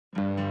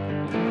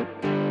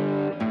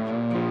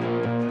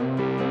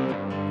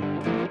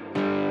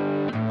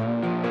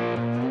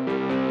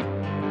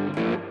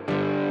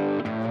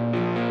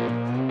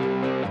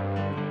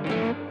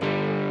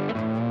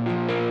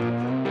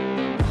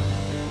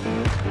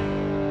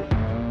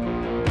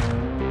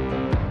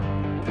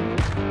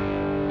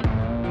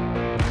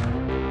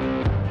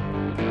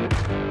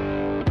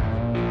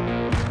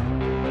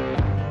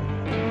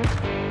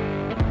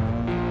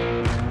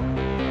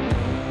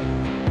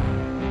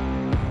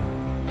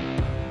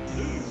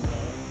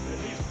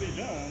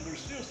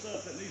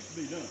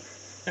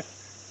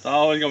It's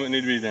always gonna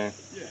need to be done.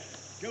 Yeah,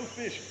 go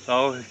fishing. It's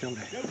always gonna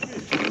be. Go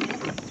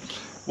fishing.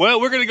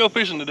 Well, we're gonna go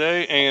fishing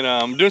today, and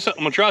I'm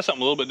gonna try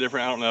something a little bit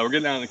different. I don't know. We're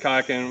getting down to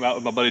kayaking out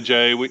with my buddy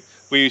Jay. We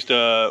used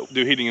to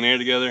do heating and air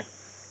together,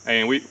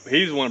 and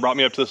he's the one that brought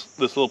me up to this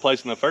little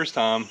place in the first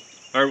time,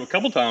 or a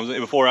couple times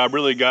before I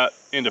really got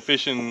into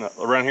fishing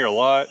around here a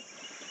lot.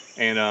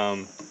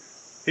 And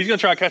he's gonna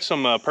try to catch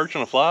some perch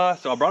on a fly.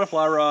 So I brought a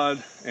fly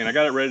rod and I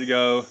got it ready to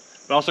go.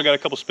 But I also got a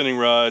couple spinning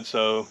rods.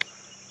 So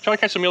try to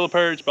catch some yellow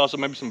perch, but also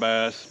maybe some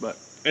bass. But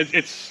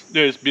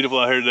it's beautiful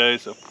out here today.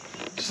 So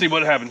just see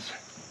what happens.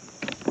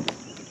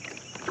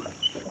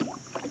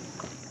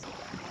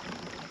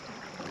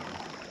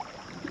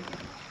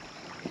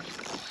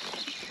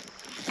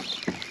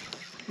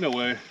 No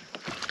way.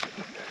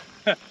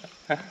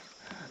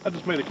 I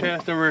just made a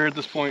cast over here at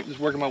this point, just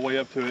working my way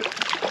up to it.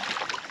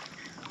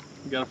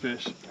 Got a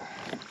fish.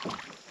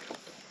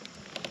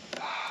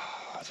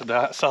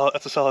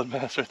 That's a solid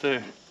bass right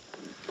there.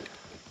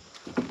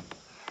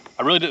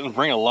 I really didn't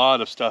bring a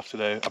lot of stuff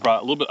today. I brought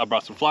a little bit. I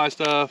brought some fly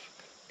stuff.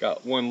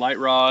 Got one light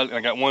rod, and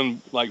I got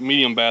one like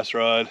medium bass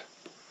rod.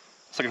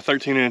 It's like a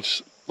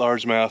 13-inch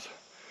largemouth.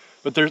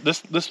 But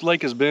this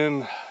lake has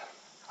been.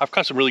 I've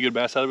caught some really good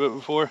bass out of it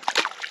before.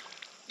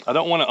 I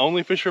don't want to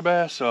only fish for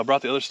bass, so I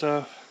brought the other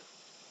stuff.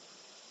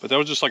 But that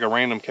was just like a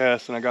random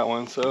cast, and I got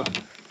one. So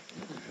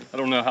I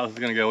don't know how this is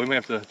gonna go. We may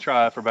have to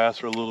try for bass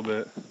for a little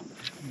bit.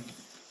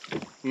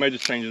 We may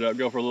just change it up,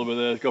 go for a little bit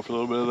of this, go for a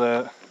little bit of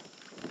that.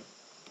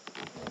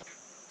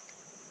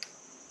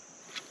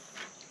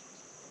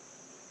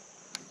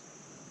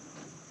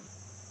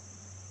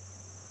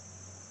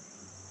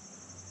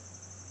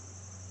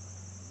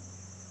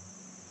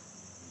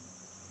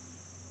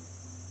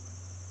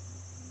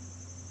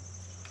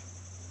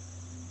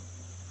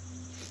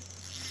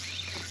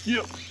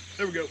 Yep,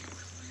 there we go.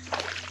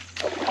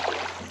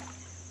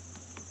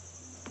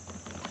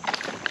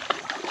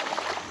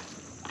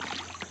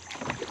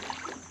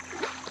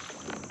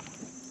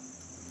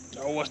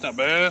 Oh, that's not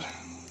bad.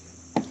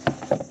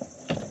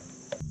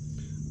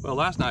 Well,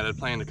 last night I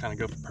planned to kind of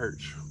go for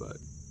perch, but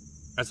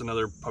that's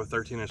another probably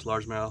 13-inch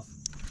largemouth.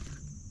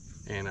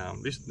 And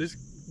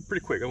these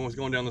pretty quick. I was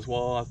going down this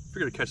wall. I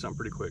figured to catch something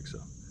pretty quick, so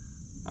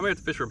I may have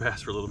to fish for a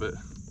bass for a little bit.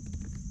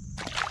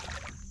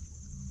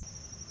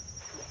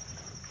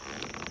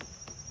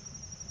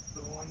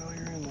 Oh, I know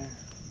you're in there.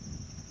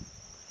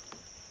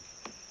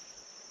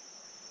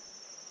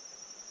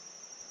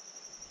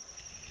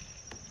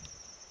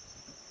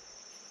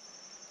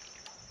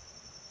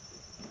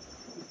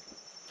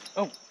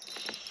 Oh,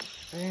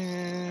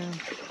 and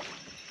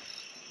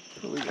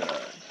what we got?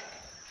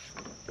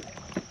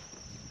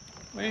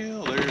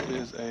 Well, there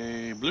is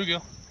a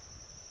bluegill.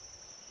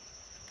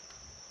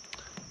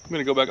 I'm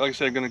gonna go back, like I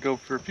said, I'm gonna go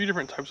for a few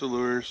different types of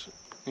lures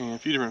and a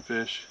few different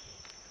fish.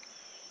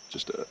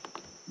 Just a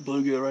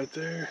bluegill right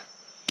there.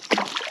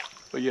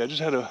 But yeah, I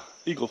just had an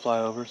eagle fly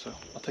over, so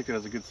I'll take it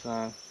as a good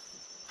sign.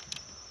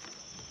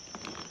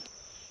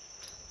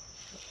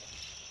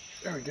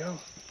 There we go.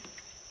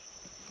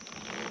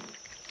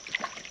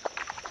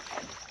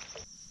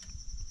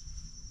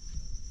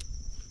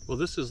 Well,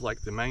 this is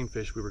like the main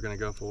fish we were gonna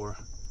go for,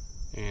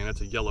 and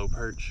that's a yellow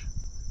perch.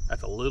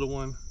 That's a little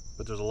one,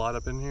 but there's a lot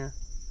up in here,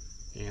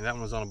 and that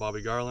one was on a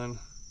bobby Garland.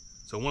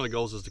 So one of the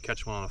goals is to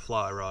catch one on a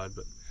fly rod,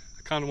 but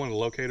I kind of wanted to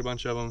locate a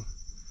bunch of them.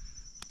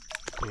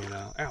 And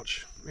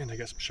ouch, man, they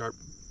got some sharp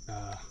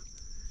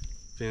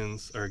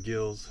fins or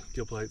gill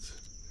plates.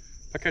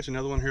 If I catch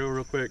another one here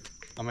real quick,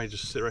 I may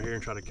just sit right here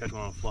and try to catch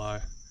one on a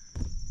fly.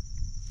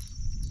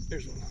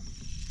 There's one.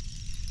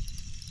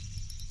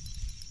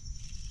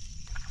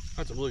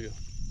 That's a bluegill.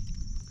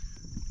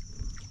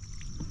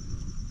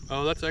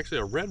 Oh, that's actually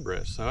a red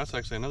breast, so that's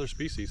actually another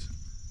species.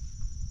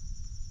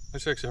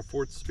 That's actually our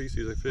fourth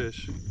species of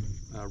fish,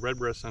 red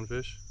breast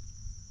sunfish.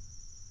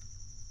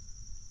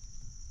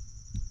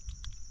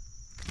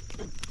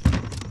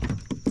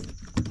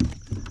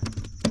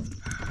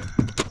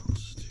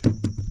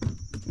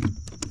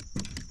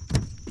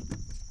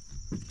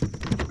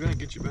 I'm gonna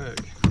get you back.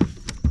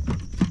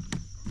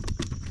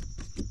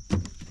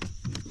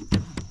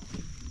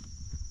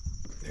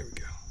 There we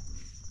go.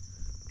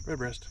 Red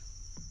breast.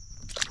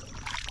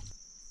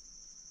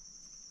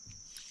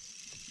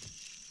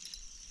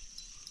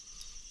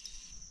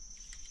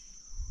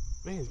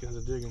 Man, these guys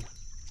are digging.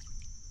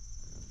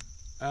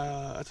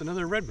 That's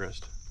another red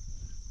breast.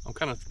 I'm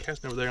kind of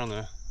casting over there on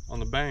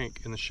the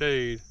bank in the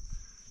shade,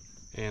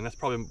 and that's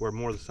probably where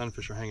more of the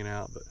sunfish are hanging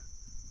out. But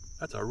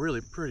that's a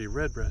really pretty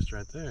red breast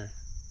right there.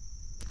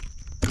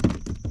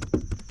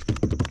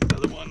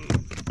 Another one,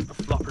 a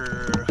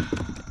flopper.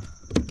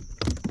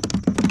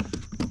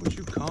 Would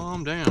you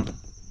calm down?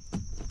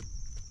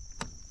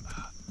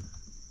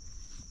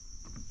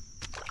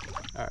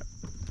 All right,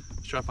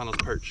 let's try to find those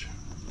perch.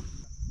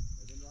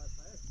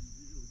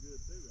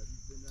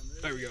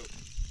 There we go.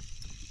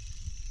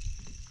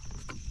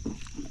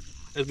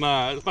 It's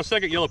my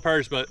second yellow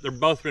perch, but they've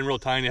both been real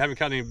tiny. I haven't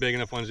caught any big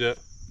enough ones yet.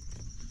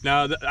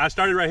 Now, I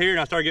started right here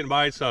and I started getting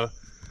bites, so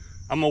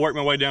I'm gonna work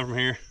my way down from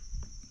here.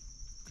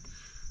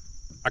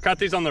 I caught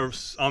these on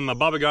the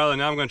Bobby Garland.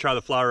 Now I'm gonna try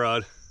the fly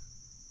rod.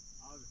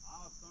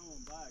 I'll throw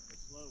them back as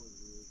slow as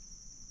it is.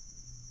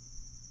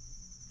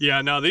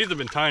 Yeah, no, these have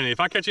been tiny. If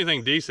I catch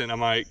anything decent, I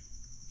might.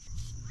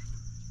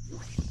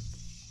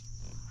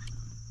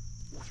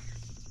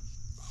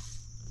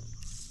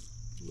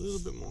 A little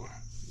bit more.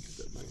 Get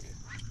that bank.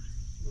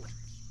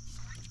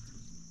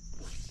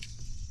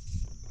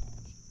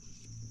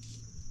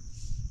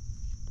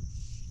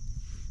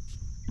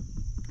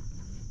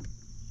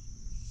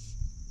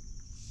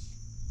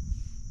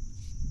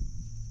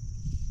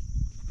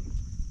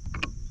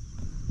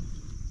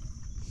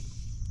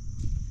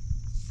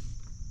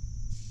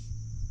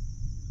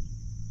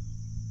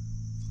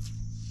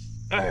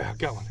 There, I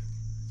got one.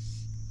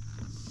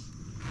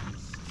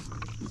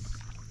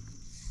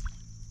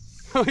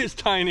 Oh, he's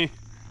tiny.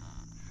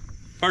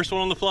 First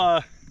one on the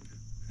fly.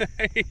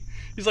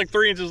 He's like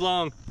 3 inches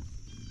long.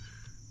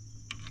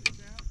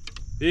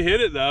 He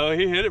hit it though.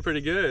 He hit it pretty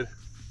good.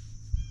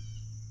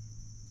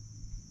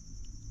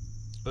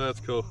 That's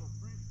cool.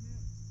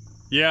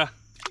 Yeah.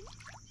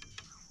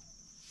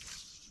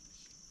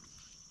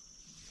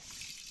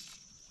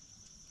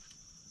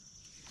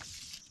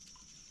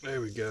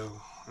 There we go.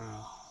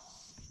 Oh.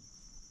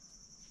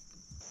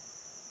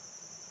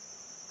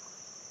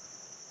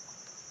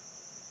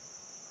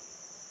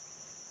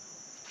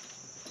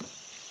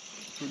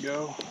 Here we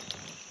go.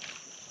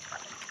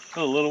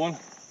 Another little one.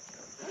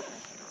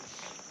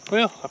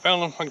 Well, I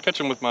found them. I can catch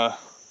them with my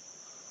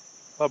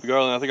Bobby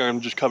Garland. I think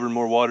I'm just covering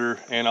more water,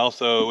 and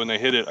also when they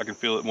hit it, I can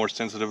feel it more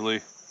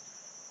sensitively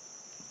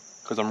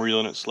because I'm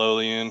reeling it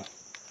slowly in.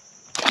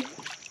 I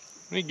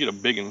need to get a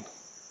big one.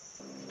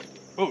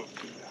 Oh.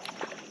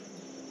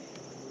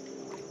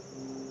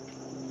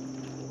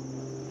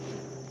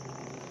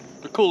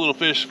 They're cool little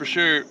fish for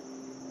sure.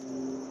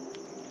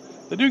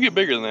 They do get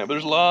bigger than that, but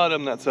there's a lot of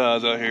them that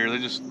size out here. They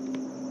just,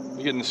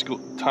 you're getting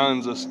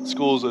tons of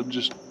schools of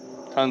just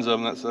tons of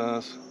them that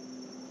size.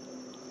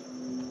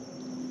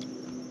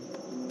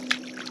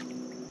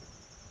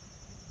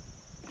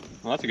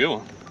 Well, that's a good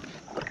one.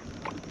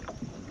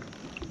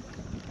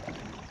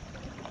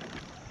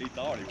 He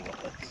thought he was.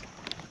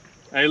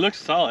 Hey, it looks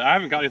solid. I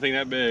haven't got anything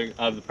that big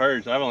out of the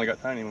perch. I've only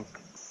got tiny ones.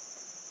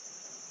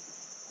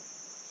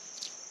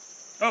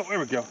 Oh, there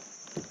we go.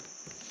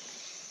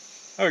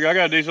 There we go, I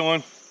got a decent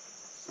one.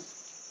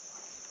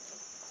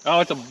 Oh,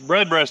 it's a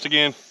red breast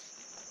again.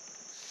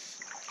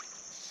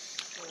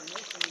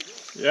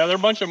 Yeah, there are a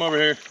bunch of them over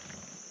here.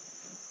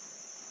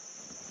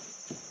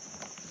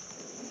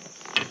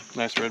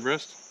 Nice red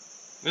breast.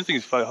 This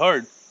thing's fight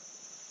hard.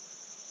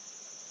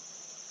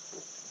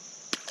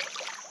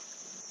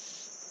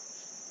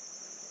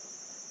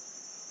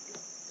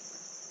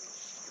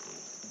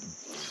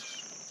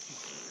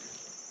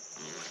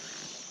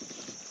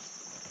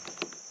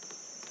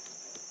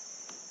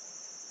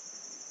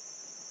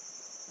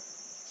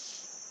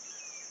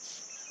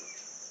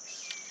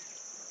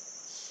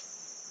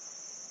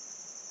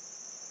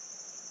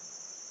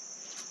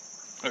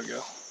 There we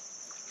go.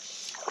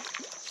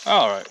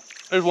 All right,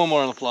 there's one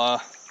more on the fly.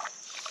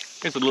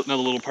 It's another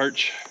little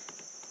perch.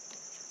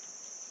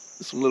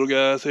 There's some little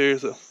guys here,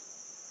 so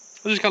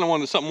I just kind of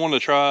wanted to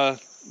try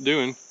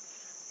doing,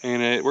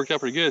 and it worked out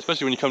pretty good,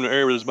 especially when you come to an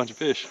area where there's a bunch of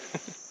fish.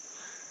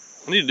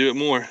 I need to do it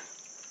more.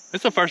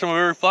 It's the first time I've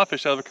ever fly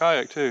fished out of a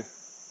kayak too.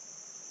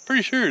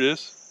 Pretty sure it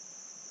is.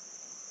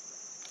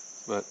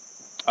 But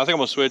I think I'm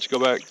gonna switch, go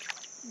back,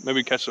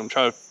 maybe try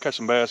to catch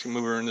some bass and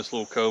move her in this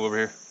little cove over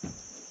here.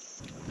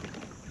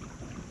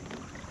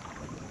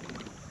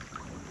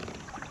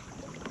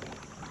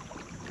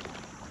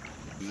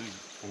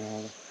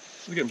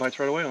 We're getting bites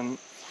right away on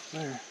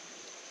there.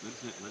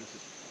 That's it.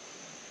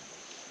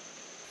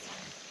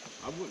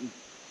 I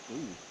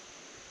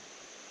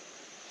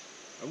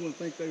wouldn't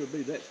think they would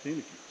be that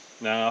finicky.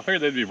 No, I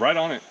figured they'd be right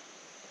on it.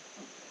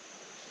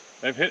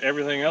 They've hit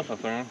everything else I've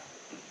thrown.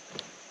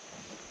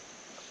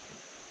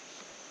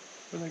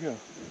 Where'd they go?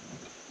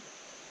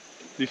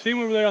 Do you see them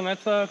over there on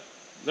that side?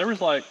 There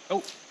was like,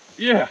 oh,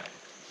 yeah,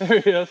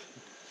 there he is.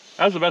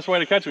 That was the best way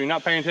to catch him, you're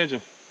not paying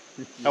attention.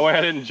 That way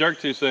I didn't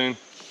jerk too soon.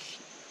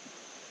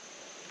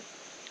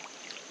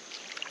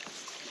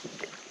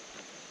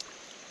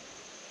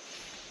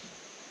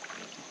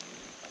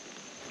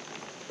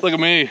 Look at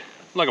me, I'm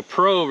like a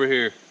pro over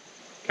here,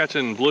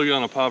 catching bluegill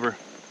on a popper.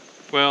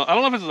 Well, I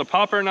don't know if this is a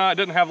popper or not. It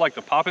didn't have like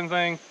the popping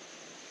thing.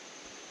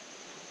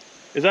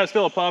 Is that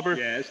still a popper?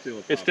 Yeah, it's still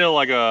a popper. It's still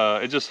like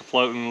it's just a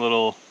floating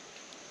little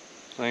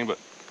thing, but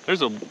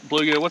there's a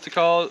bluegill, what's it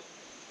called?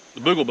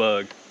 The boogle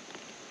bug.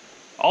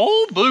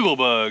 Old boogle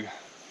bug.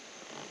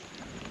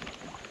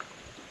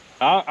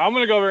 I'm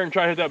gonna go over and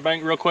try to hit that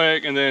bank real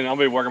quick, and then I'll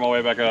be working my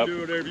way back up. Do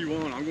whatever you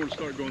want. I'm gonna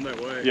start going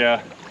that way.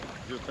 Yeah.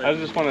 I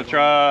just want to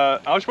try.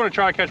 I just want to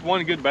try to catch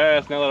one good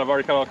bass now that I've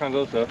already caught all kinds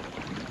of other stuff.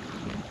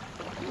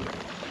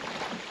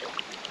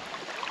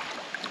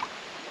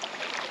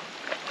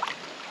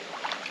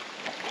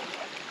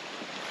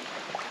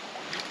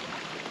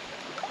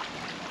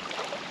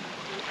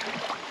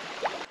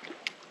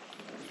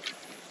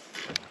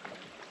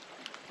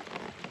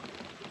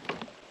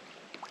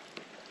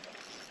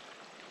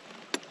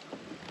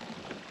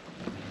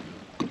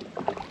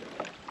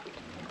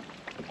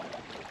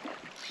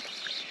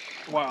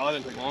 Wow, that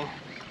didn't take long.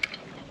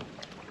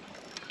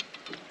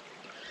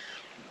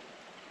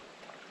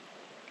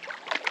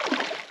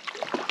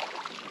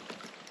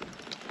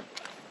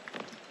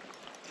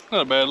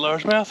 Not a bad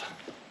largemouth.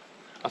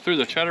 I threw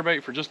the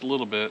chatterbait for just a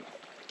little bit.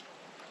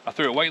 I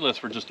threw it weightless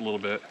for just a little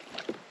bit.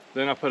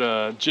 Then I put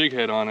a jig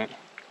head on it.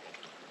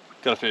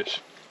 Got a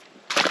fish.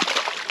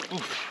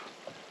 Oof.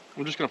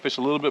 I'm just gonna fish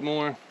a little bit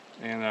more,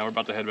 and we're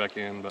about to head back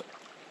in, but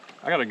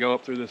I gotta go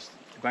up through this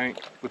bank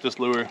with this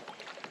lure.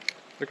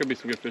 There could be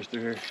some good fish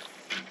through here.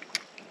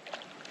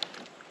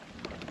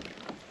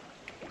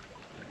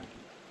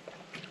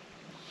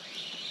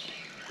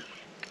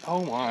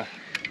 Oh my.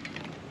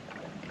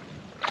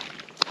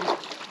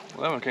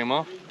 Well, that one came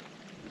off.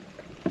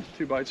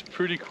 2 bites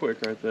pretty quick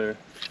right there.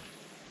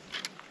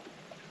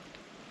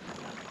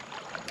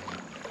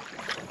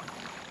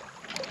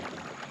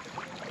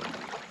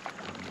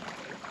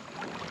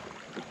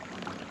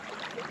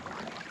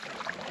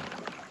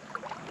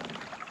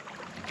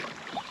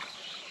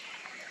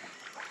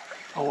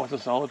 Oh, that's a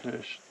solid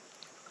fish.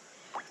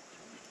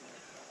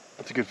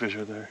 That's a good fish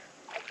right there.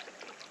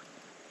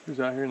 He's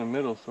out here in the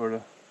middle, sort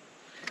of.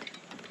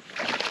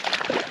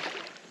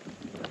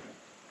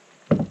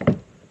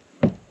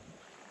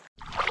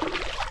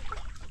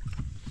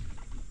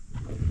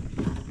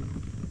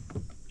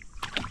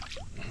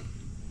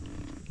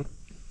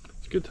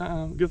 Good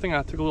time. Good thing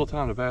I took a little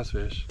time to bass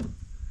fish.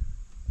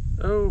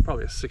 Oh,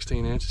 probably a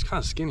 16-inch. It's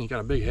kind of skinny. Got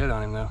a big head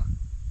on him though.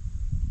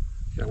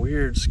 Got a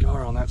weird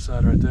scar on that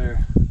side right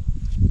there.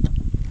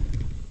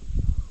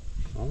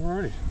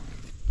 Alrighty.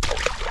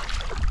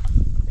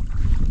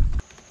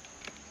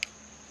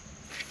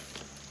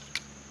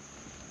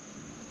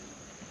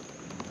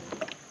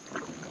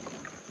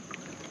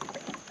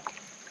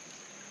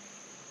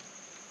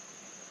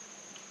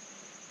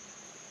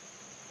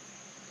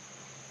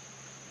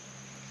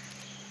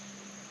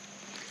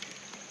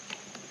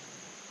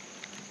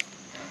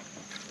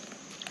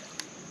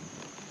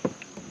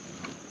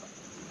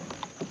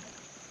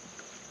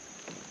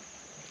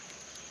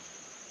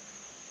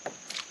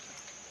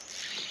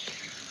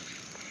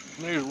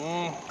 There's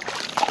one.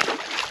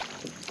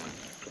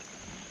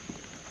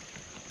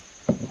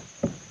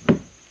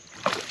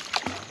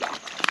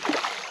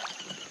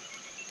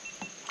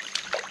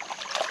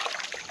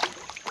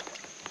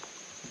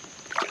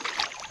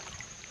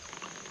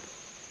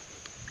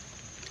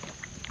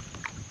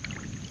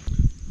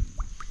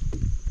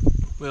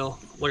 Well,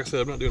 like I said,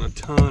 I'm not doing a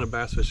ton of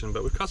bass fishing,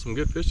 but we've caught some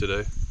good fish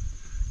today.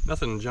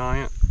 Nothing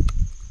giant,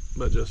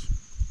 but just,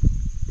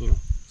 you know,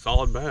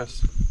 solid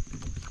bass.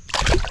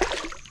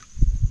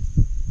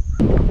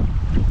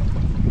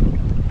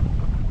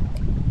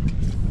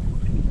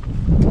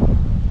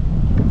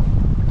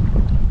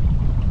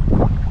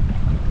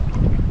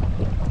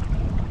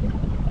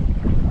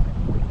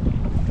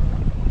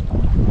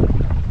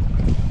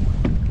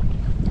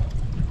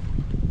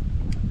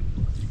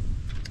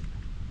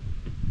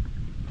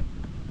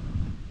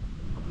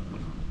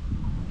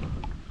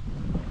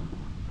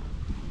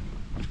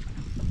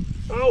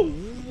 Oh,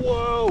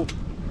 whoa!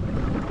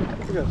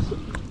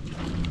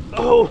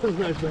 Oh, that's a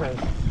nice bass.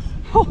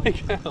 Holy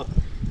cow.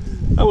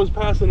 I was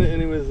passing it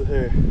and he was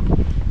there.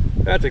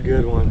 That's a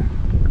good one.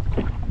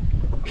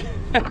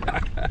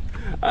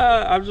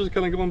 I'm just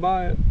kind of going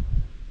by it.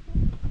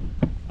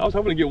 I was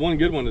hoping to get one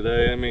good one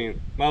today. I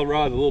mean, my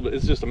rod's a little bit,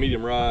 it's just a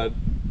medium rod.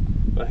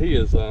 But he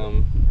is,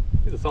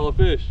 he's a solid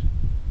fish.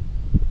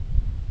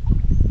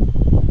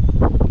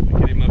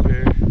 Get him up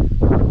here.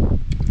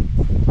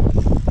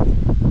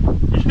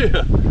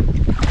 Yeah.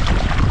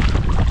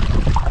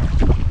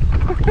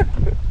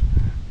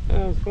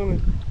 That was funny.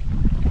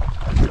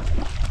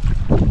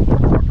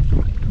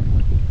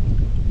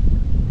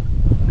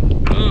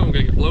 Oh, I'm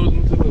gonna get blown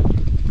into the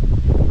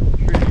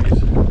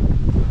trees.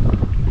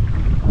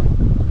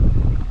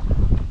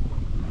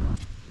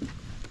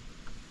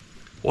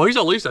 Well, he's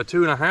at least a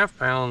 2.5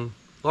 pound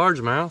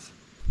largemouth.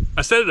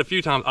 I said it a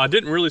few times. I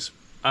didn't really,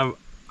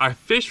 I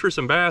fished for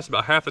some bass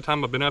about half the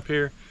time I've been up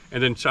here,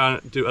 and then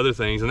trying to do other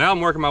things. And now I'm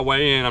working my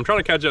way in. I'm trying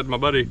to catch up to my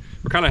buddy.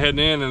 We're kind of heading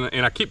in,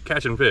 and I keep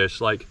catching fish.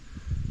 Like,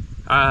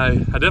 I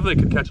definitely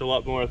could catch a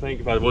lot more, I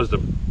think, if I was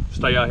to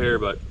stay out here.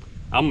 But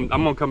I'm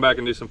gonna come back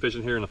and do some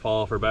fishing here in the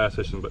fall for bass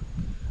fishing. But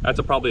that's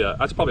probably a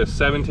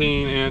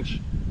 17-inch.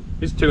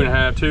 He's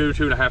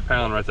 2.5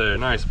 pound right there.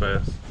 Nice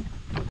bass.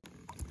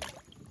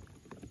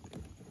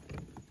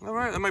 All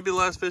right, that might be the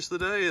last fish of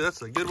the day.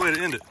 That's a good way to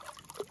end it.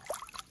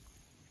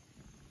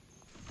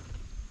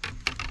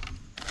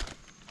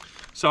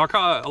 So I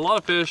caught a lot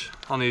of fish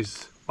on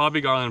these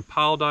Bobby Garland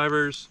pile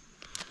divers,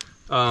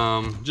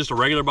 just a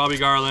regular Bobby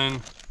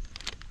Garland,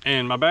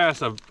 and my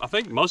bass, I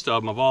think most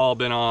of them have all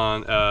been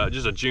on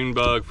just a June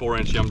bug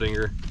 4-inch yum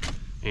dinger,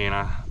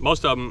 and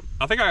most of them,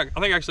 I think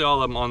actually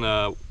all of them on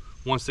the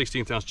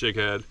 1/16 ounce jig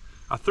head.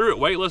 I threw it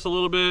weightless a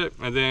little bit,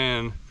 and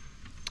then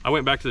I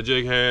went back to the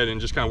jig head and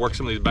just kind of worked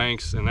some of these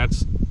banks, and that's,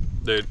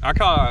 dude,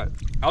 I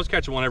was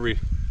catching one every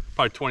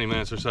probably 20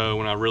 minutes or so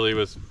when I really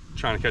was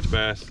trying to catch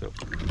bass. So.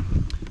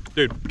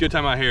 Dude, good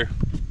time out here.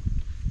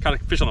 Caught a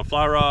fish on a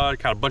fly rod,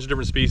 caught a bunch of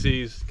different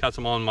species, caught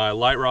some on my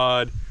light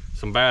rod,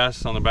 some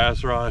bass on the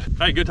bass rod.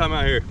 I had a good time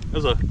out here. It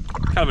was a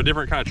kind of a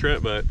different kind of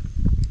trip, but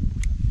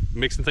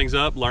mixing things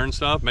up, learn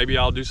stuff. Maybe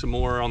I'll do some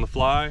more on the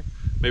fly.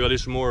 Maybe I'll do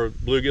some more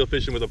bluegill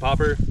fishing with a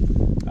popper.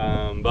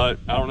 But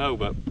I don't know,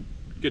 but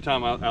good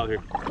time out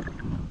here.